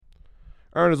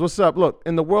Ernest, what's up? Look,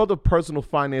 in the world of personal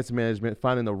finance management,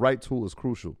 finding the right tool is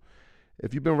crucial.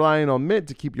 If you've been relying on Mint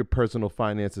to keep your personal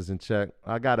finances in check,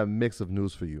 I got a mix of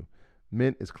news for you.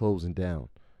 Mint is closing down.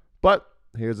 But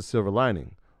here's a silver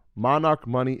lining. Monarch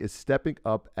Money is stepping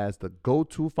up as the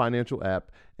go-to financial app,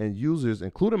 and users,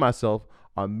 including myself,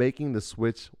 are making the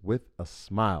switch with a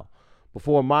smile.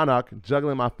 Before Monarch,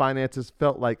 juggling my finances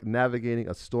felt like navigating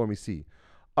a stormy sea.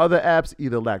 Other apps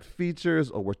either lacked features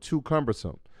or were too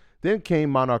cumbersome. Then came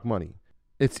Monarch Money.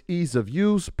 Its ease of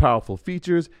use, powerful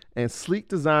features, and sleek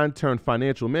design turned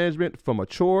financial management from a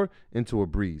chore into a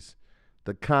breeze.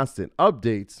 The constant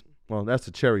updates, well, that's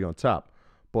the cherry on top.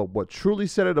 But what truly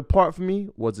set it apart for me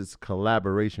was its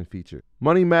collaboration feature.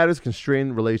 Money matters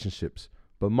constrain relationships,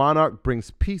 but Monarch brings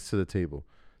peace to the table.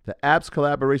 The app's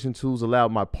collaboration tools allow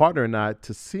my partner and I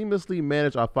to seamlessly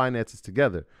manage our finances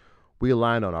together. We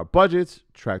aligned on our budgets,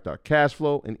 tracked our cash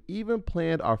flow, and even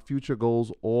planned our future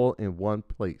goals all in one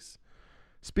place.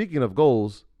 Speaking of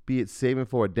goals, be it saving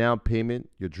for a down payment,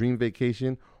 your dream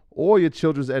vacation, or your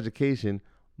children's education,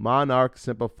 Monarch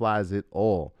simplifies it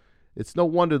all. It's no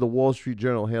wonder the Wall Street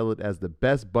Journal hailed it as the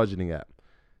best budgeting app.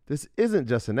 This isn't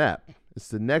just an app. It's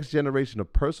the next generation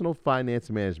of personal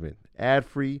finance management,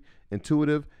 ad-free,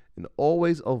 intuitive, and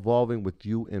always evolving with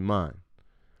you in mind.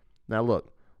 Now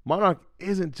look, Monarch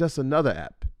isn't just another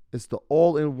app. It's the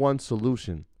all-in-one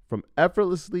solution. From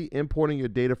effortlessly importing your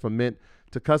data from Mint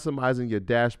to customizing your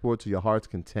dashboard to your heart's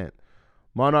content.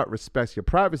 Monarch respects your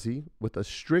privacy with a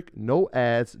strict no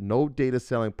ads, no data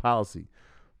selling policy.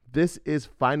 This is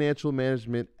financial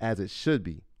management as it should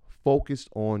be, focused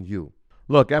on you.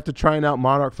 Look, after trying out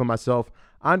Monarch for myself,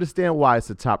 I understand why it's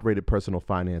the top-rated personal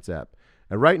finance app.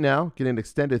 And right now, get an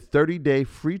extended 30-day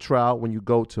free trial when you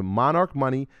go to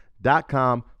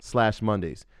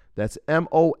monarchmoney.com/Mondays. That's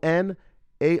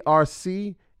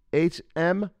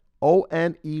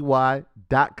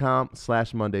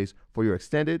monarchmoney.com/Mondays for your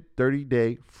extended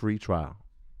 30-day free trial.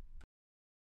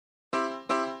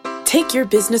 Take your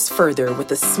business further with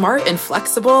the smart and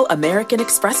flexible American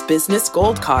Express Business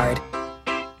Gold Card.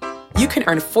 You can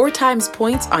earn 4 times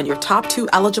points on your top 2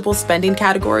 eligible spending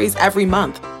categories every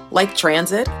month, like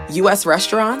transit, U.S.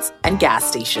 restaurants, and gas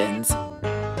stations.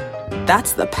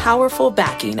 That's the powerful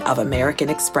backing of American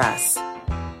Express.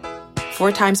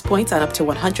 4 times points on up to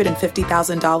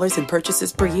 $150,000 in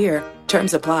purchases per year.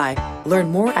 Terms apply.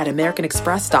 Learn more at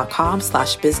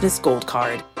americanexpress.com/business gold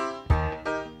card.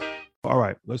 All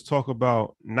right, let's talk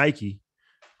about Nike,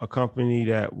 a company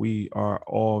that we are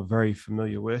all very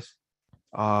familiar with,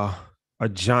 a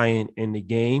giant in the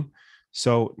game.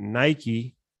 So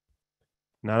Nike,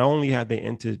 not only have they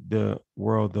entered the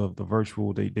world of the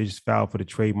virtual, they just filed for the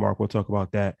trademark. We'll talk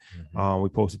about that. We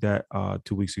posted that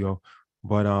 2 weeks ago.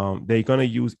 But they're going to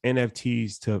use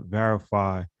NFTs to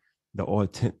verify the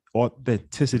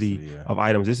authenticity of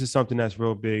items. This is something that's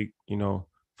real big. You know,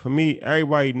 for me,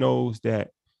 everybody knows that,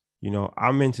 you know,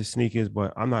 I'm into sneakers,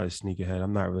 but I'm not a sneakerhead.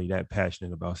 I'm not really that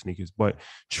passionate about sneakers. But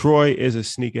Troy is a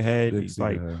sneakerhead. He's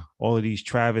like all of these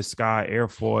Travis Scott, Air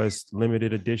Force,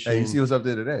 limited edition. Hey, you see what's up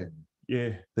there today?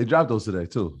 Yeah. They dropped those today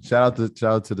too. Shout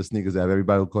out to the sneakers app.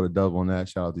 Everybody who caught a dub on that.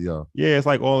 Shout out to y'all. Yeah, it's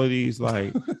like all of these,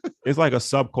 like, it's like a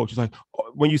subculture. It's like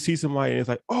when you see somebody and it's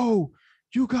like, oh,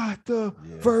 you got the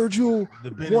Virgil,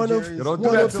 the one of don't do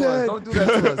that to us. Don't do that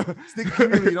to us. Sneaker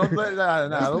community, don't play that.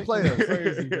 Nah, don't play us.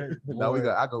 No, we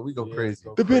go crazy.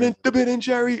 The Ben and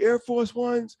Jerry Air Force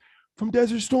Ones from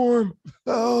Desert Storm.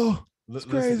 Oh, it's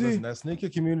crazy. Listen, that sneaker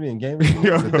community and gaming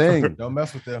It's a thing. Don't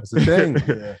mess with them. It's a thing.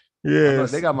 Yeah,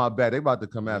 they got my back. They about to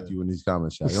come after you in these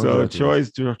comments. So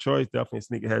Troy's definitely a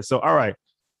sneakerhead. So all right,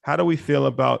 how do we feel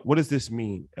about what does this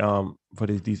mean for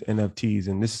these NFTs?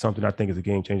 And this is something I think is a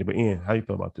game changer. But Ian, how do you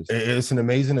feel about this? It's an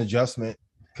amazing adjustment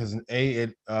because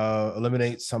it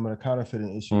eliminates some of the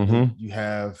counterfeiting issues that you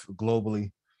have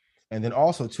globally, and then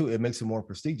also too it makes it more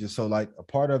prestigious. So like a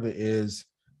part of it is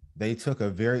they took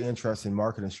a very interesting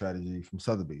marketing strategy from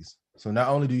Sotheby's. So not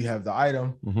only do you have the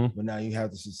item, but now you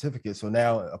have the certificate. So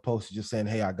now, opposed to just saying,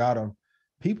 "Hey, I got them,"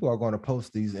 people are going to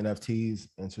post these NFTs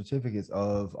and certificates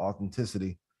of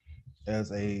authenticity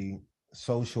as a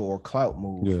social or clout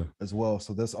move as well.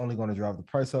 So that's only going to drive the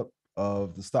price up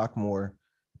of the stock more,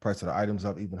 the price of the items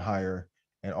up even higher.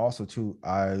 And also, too,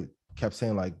 I kept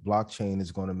saying like blockchain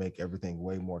is going to make everything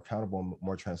way more accountable,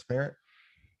 more transparent.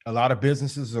 A lot of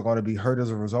businesses are going to be hurt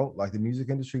as a result, like the music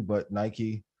industry, but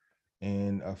Nike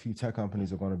and a few tech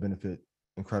companies are going to benefit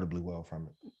incredibly well from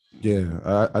it.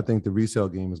 Yeah, I think the resale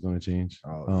game is going to change.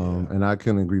 And I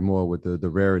couldn't agree more with the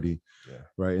rarity,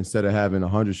 right? Instead of having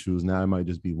 100 shoes, now it might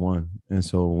just be one. And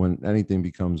so when anything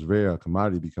becomes rare, a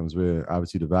commodity becomes rare,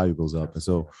 obviously the value goes up. And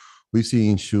so we've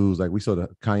seen shoes like we saw the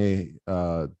Kanye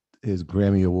his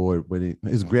Grammy award when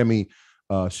his Grammy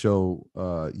show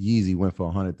Yeezy went for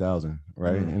 100,000,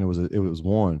 right? And it was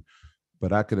worn.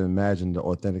 But I could imagine the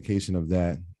authentication of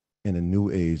that in a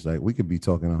new age. Like we could be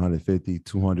talking 150,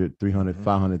 200, 300,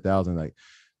 500,000. Like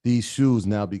these shoes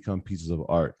now become pieces of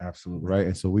art. Absolutely. Right.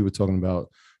 And so we were talking about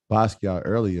Basquiat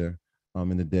earlier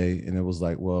in the day. And it was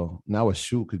like, well, now a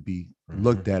shoe could be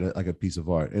looked at like a piece of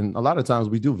art. And a lot of times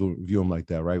we do view them like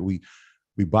that, right? We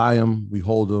buy them, we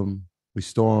hold them, we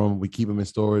store them, we keep them in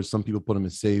storage. Some people put them in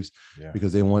safes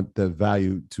because they want the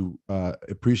value to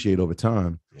appreciate over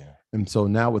time. Yeah. And so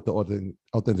now with the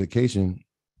authentication,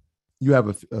 you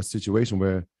have a situation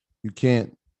where you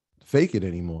can't fake it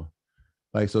anymore.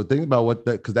 Like, so think about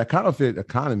because that counterfeit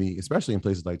economy, especially in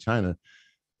places like China,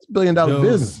 it's $1 billion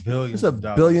business. It's a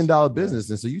 $1 billion business.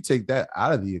 And so you take that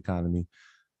out of the economy,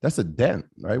 that's a dent,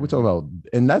 right? We're talking about,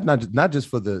 and that's not just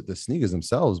for the sneakers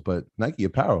themselves, but Nike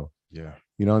apparel. Yeah.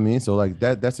 You know what I mean? So like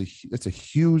that's a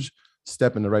huge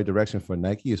step in the right direction for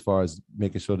Nike as far as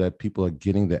making sure that people are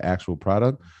getting the actual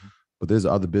product. But there's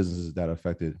other businesses that are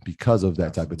affected because of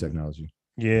that type of technology.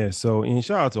 Yeah. So, and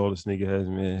shout out to all the sneakerheads,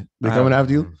 man. They coming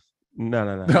after you?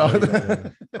 No.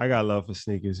 I got love for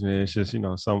sneakers, man. It's just,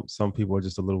 some people are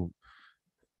just a little.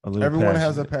 Everyone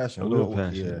has a passion. A little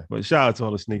passion. Yeah. But shout out to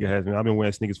all the sneakerheads, man. I've been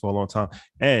wearing sneakers for a long time.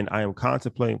 And I am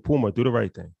contemplating Puma, do the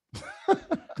right thing.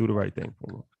 Do the right thing,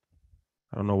 Puma.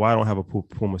 I don't know why I don't have a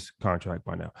Puma contract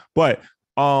by now. But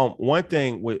one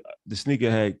thing with the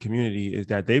sneakerhead community is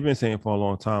that they've been saying for a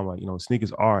long time, like,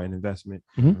 sneakers are an investment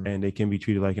and they can be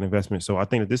treated like an investment. So I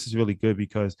think that this is really good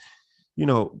because,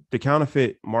 the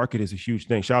counterfeit market is a huge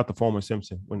thing. Shout out to Foreman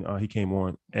Simpson when he came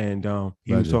on and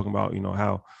he was talking about,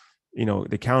 how,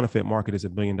 the counterfeit market is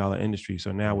 $1 billion industry.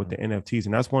 So now with the NFTs,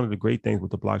 and that's one of the great things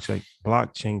with the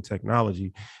blockchain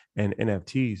technology and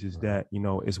NFTs is that,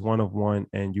 it's one of one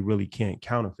and you really can't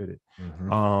counterfeit it.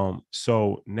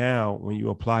 So now when you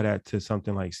apply that to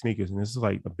something like sneakers, and this is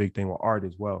like a big thing with art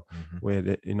as well,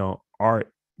 where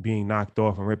art being knocked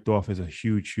off and ripped off is a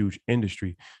huge, huge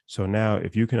industry. So now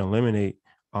if you can eliminate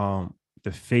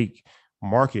the fake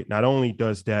market, not only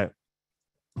does that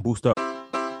boost up.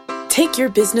 Take your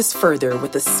business further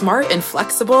with the smart and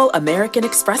flexible American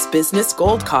Express Business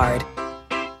Gold Card.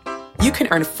 You can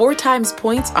earn 4 times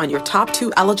points on your top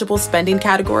 2 eligible spending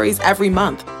categories every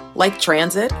month, like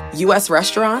transit, U.S.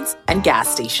 restaurants, and gas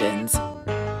stations.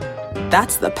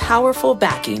 That's the powerful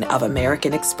backing of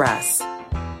American Express.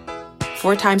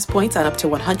 4 times points on up to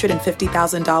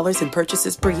 $150,000 in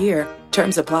purchases per year.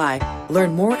 Terms apply.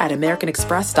 Learn more at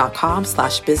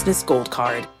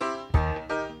americanexpress.com/businessgoldcard.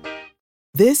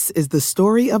 This is the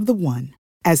story of the one.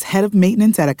 As head of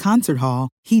maintenance at a concert hall,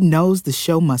 he knows the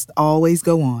show must always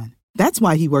go on. That's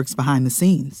why he works behind the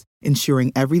scenes,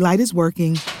 ensuring every light is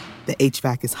working, the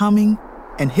HVAC is humming,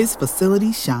 and his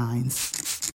facility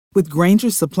shines. With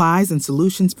Grainger's supplies and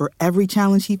solutions for every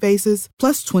challenge he faces,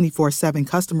 plus 24/7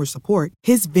 customer support,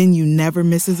 his venue never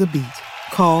misses a beat.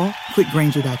 Call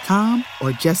quickgrainger.com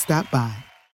or just stop by.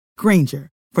 Grainger,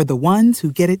 for the ones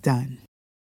who get it done.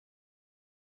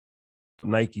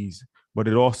 Nikes, but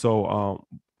it also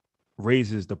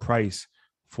raises the price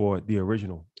for the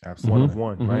original one of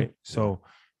one, right? So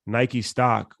Nike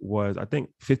stock was, I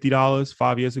think, $50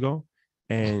 5 years ago,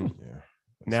 and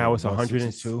now it's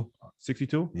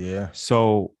 162. Yeah.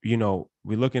 So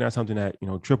we're looking at something that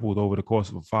tripled over the course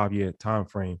of a 5-year time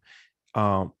frame.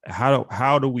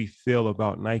 How do we feel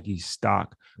about Nike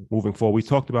stock moving forward? We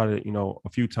talked about it, a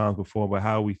few times before, but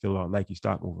how do we feel about Nike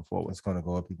stock moving forward? It's going to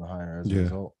go up even higher as a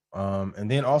result. And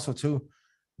then also too,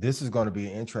 this is going to be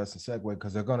an interesting segue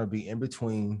because they're going to be in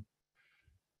between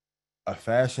a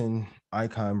fashion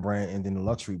icon brand and then a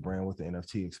luxury brand with the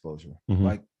NFT exposure.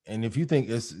 And if you think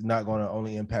it's not going to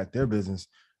only impact their business,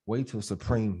 wait till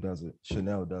Supreme does it,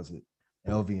 Chanel does it,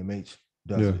 LVMH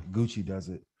does it, Gucci does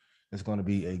it. It's going to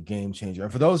be a game changer.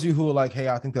 And for those of you who are like, hey,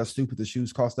 I think that's stupid, the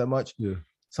shoes cost that much.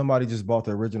 Somebody just bought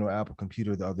the original Apple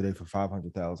computer the other day for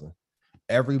 $500,000.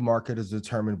 Every market is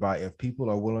determined by if people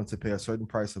are willing to pay a certain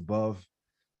price above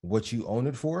what you own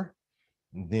it for,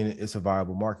 then it's a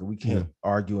viable market. We can't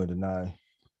argue and deny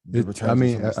the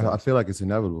returns. I feel like it's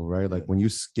inevitable, right? Like when you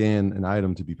scan an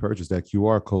item to be purchased, that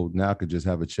QR code now could just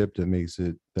have a chip that makes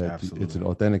it that it's an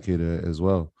authenticator as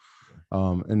well.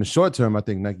 In the short term, I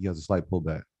think Nike has a slight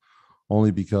pullback,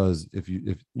 only because if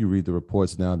you read the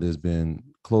reports now, there's been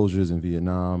closures in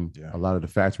Vietnam. A lot of the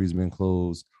factories have been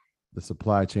closed. The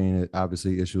supply chain,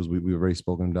 obviously, issues we've already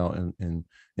spoken about in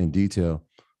detail.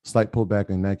 Slight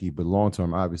pullback in Nike, but long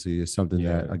term, obviously, is something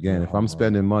that, again, if I'm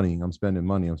spending money. It's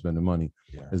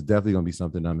definitely going to be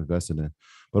something I'm invested in.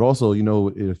 But also,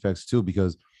 it affects too,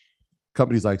 because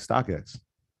companies like StockX,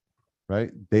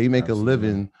 right? They make Absolutely. a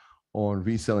living on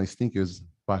reselling sneakers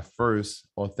by first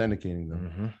authenticating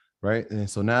them, right? And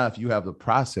so now if you have the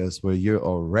process where you're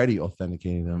already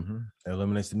authenticating them, It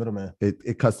eliminates the middleman.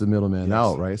 it cuts the middleman Yes.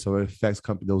 out, right? So it affects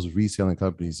those reselling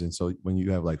companies. And so when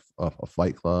you have like a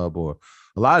Flight Club or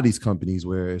a lot of these companies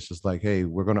where it's just like, hey,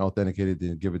 we're going to authenticate it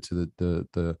and give it to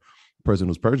the person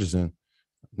who's purchasing,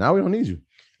 now we don't need you.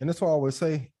 And that's why I always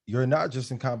say you're not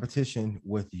just in competition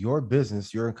with your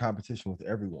business, you're in competition with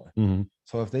everyone.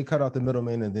 So if they cut out the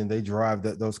middleman and then they drive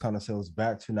those kind of sales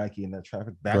back to Nike and that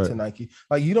traffic back to Nike,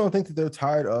 like you don't think that they're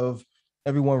tired of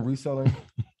everyone reselling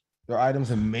their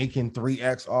items and making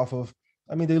 3x off of,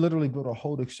 I mean, they literally built a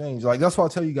whole exchange. Like that's why I'll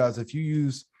tell you guys, if you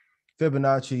use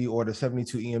Fibonacci or the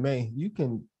 72 EMA, you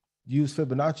can use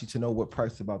Fibonacci to know what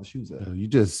price to buy the shoes at. You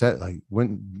just said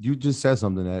when you just said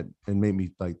something that and made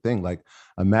me think like,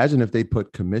 imagine if they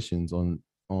put commissions on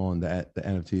the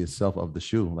NFT itself of the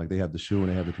shoe. Like they have the shoe and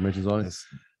they have the commissions on it.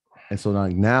 And so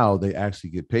now they actually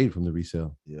get paid from the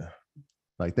resale. Yeah.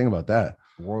 Like think about that.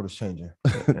 The world is changing.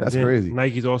 That's crazy.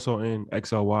 Nike's also in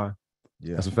XLY.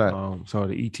 Yeah. That's a fact. So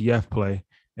the ETF play.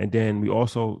 And then we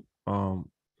also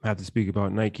have to speak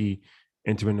about Nike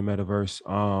entering the metaverse.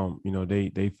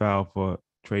 They filed for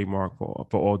trademark for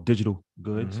all digital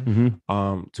goods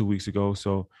 2 weeks ago.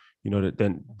 So,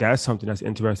 then that's something that's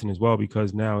interesting as well,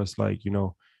 because now it's like,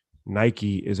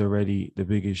 Nike is already the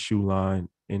biggest shoe line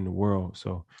in the world.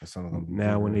 So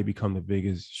now when they become the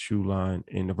biggest shoe line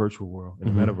in the virtual world,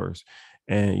 in the metaverse,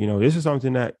 and, this is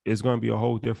something that is going to be a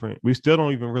whole different, we still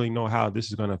don't even really know how this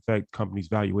is going to affect companies'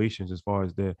 valuations as far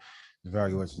as their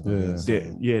valuations. That's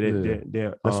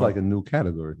like a new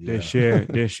category.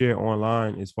 Their share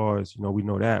online, as far as we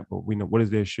know that, but we know what is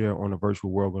their share on the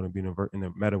virtual world going to be in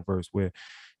the metaverse, where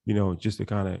just to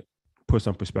kind of put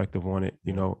some perspective on it,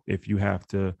 if you have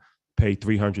to pay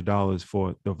 $300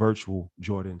 for the virtual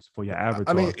Jordans for your avatar.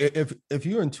 I mean, if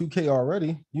you're in 2K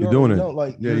already, you're doing it.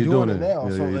 You're doing it now.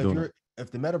 So if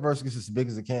the metaverse gets as big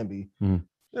as it can be,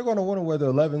 you're going to want to wear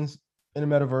the 11s in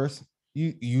the metaverse.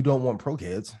 You don't want pro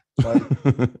kids.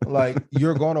 Like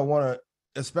you're going to want to,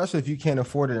 especially if you can't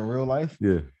afford it in real life.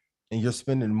 Yeah. And you're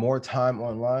spending more time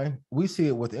online. We see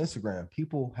it with Instagram.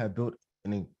 People have built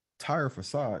an entire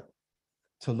facade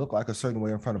to look like a certain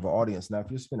way in front of an audience. Now,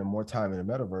 if you're spending more time in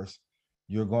the metaverse,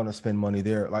 you're going to spend money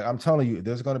there. Like I'm telling you,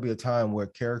 there's going to be a time where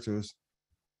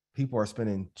people are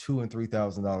spending $2,000 and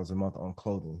 $3,000 a month on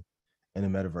clothing in the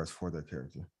metaverse for their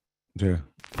character. Yeah.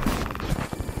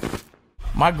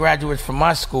 My graduates from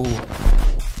my school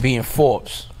being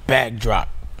Forbes, bag drop.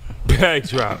 Bag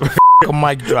drop. A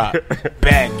mic drop.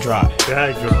 Bag drop.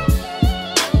 Bag drop.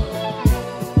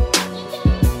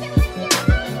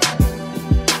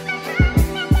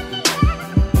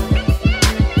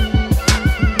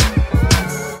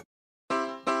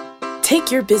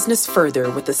 Take your business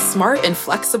further with the smart and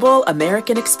flexible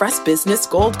American Express Business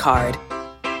Gold Card.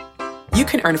 You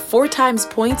can earn 4 times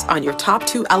points on your top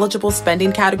 2 eligible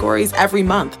spending categories every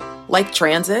month, like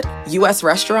transit, U.S.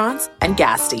 restaurants, and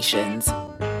gas stations.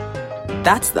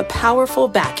 That's the powerful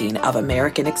backing of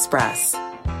American Express.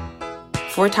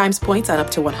 4 times points on up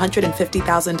to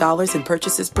 $150,000 in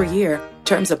purchases per year.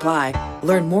 Terms apply.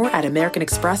 Learn more at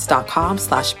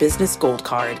americanexpress.com/business gold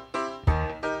card.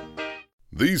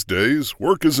 These days,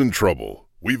 work is in trouble.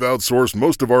 We've outsourced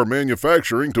most of our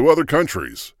manufacturing to other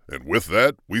countries, and with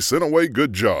that, we sent away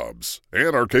good jobs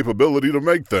and our capability to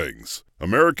make things.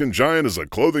 American Giant is a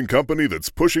clothing company that's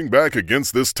pushing back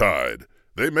against this tide.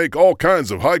 They make all kinds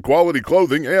of high-quality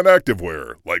clothing and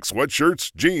activewear, like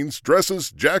sweatshirts, jeans, dresses,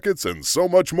 jackets, and so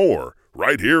much more,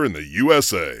 right here in the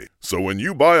USA. So when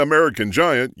you buy American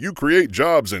Giant, you create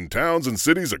jobs in towns and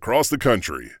cities across the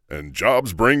country, and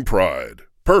jobs bring pride,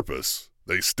 purpose.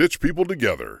 They stitch people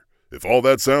together. If all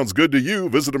that sounds good to you,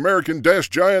 visit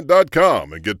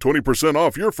American-Giant.com and get 20%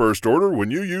 off your first order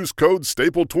when you use code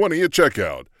STAPLE20 at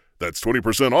checkout. That's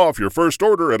 20% off your first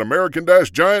order at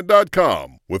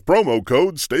American-Giant.com with promo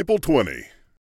code STAPLE20.